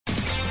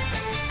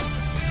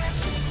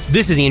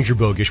This is Andrew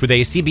Bogusch with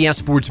a CBS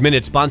Sports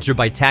Minute sponsored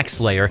by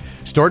TaxSlayer.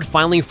 Start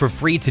filing for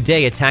free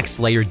today at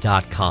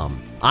TaxSlayer.com.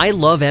 I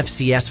love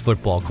FCS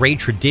football. Great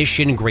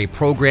tradition, great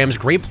programs,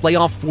 great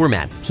playoff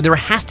format. So there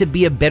has to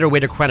be a better way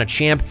to crown a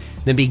champ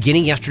than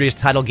beginning yesterday's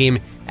title game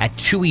at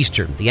 2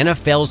 Eastern. The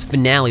NFL's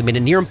finale made it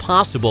near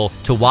impossible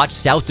to watch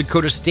South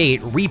Dakota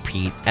State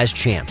repeat as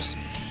champs.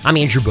 I'm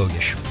Andrew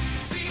Bogusch.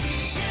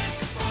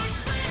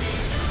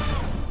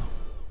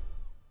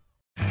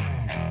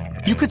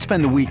 You could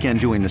spend the weekend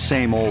doing the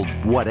same old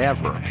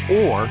whatever,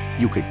 or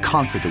you could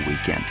conquer the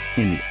weekend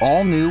in the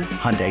all-new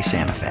Hyundai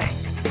Santa Fe.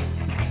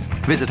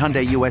 Visit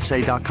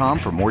HyundaiUSA.com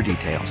for more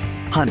details.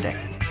 Hyundai,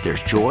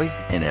 there's joy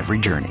in every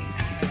journey.